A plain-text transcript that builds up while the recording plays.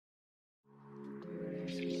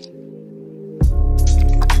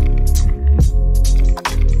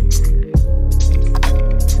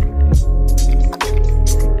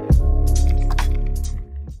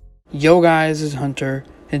Yo guys, it's Hunter.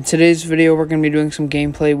 In today's video, we're going to be doing some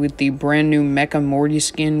gameplay with the brand new Mecha Morty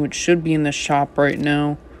skin, which should be in the shop right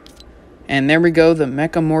now. And there we go, the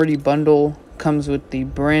Mecha Morty bundle comes with the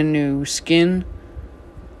brand new skin,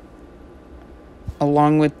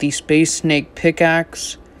 along with the Space Snake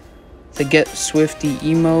pickaxe, the Get Swifty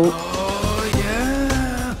emote. Oh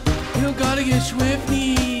yeah, you gotta get Swifty.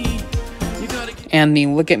 And the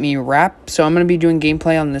Look at Me wrap. So I'm going to be doing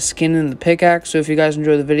gameplay on the skin and the pickaxe. So if you guys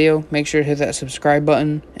enjoy the video, make sure to hit that subscribe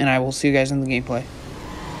button, and I will see you guys in the gameplay.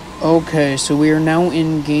 Okay, so we are now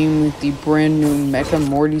in game with the brand new Mecha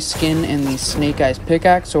Morty skin and the Snake Eyes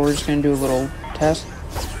pickaxe. So we're just going to do a little test.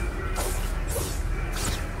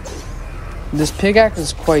 This pickaxe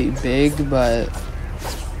is quite big, but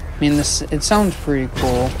I mean, it sounds pretty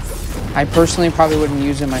cool. I personally probably wouldn't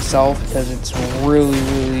use it myself because it's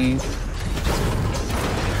really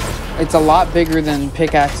it's a lot bigger than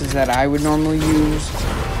pickaxes that I would normally use.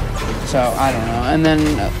 So, I don't know. And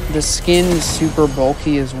then the skin is super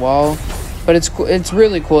bulky as well. But it's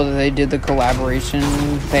really cool that they did the collaboration.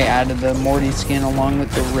 They added the Morty skin along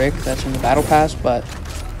with the Rick that's in the Battle Pass. But,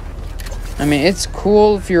 I mean, it's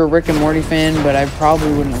cool if you're a Rick and Morty fan, but I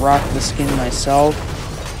probably wouldn't rock the skin myself.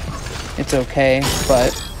 It's okay,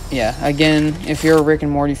 but yeah, again, if you're a Rick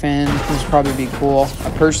and Morty fan, this would probably be cool.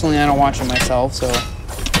 Personally, I don't watch it myself, so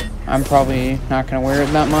I'm probably not going to wear it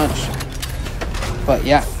that much. But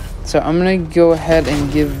yeah, so I'm going to go ahead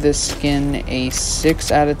and give this skin a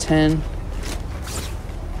 6 out of 10.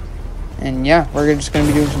 And yeah, we're just going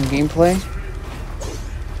to be doing some gameplay.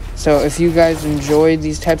 So if you guys enjoyed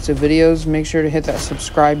these types of videos, make sure to hit that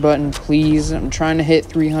subscribe button, please. I'm trying to hit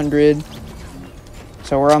 300.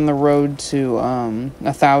 So we're on the road to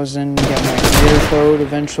 1,000, get my creator code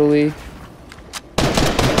eventually.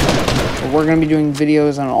 We're going to be doing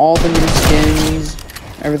videos on all the new skins,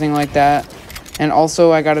 everything like that. And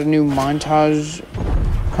also, I got a new montage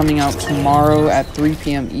coming out tomorrow at 3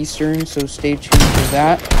 p.m. Eastern, so stay tuned for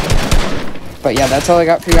that. But yeah, that's all I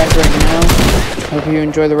got for you guys right now. Hope you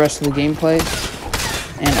enjoy the rest of the gameplay.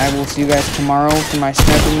 And I will see you guys tomorrow for my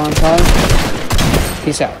sniper montage.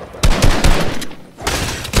 Peace out.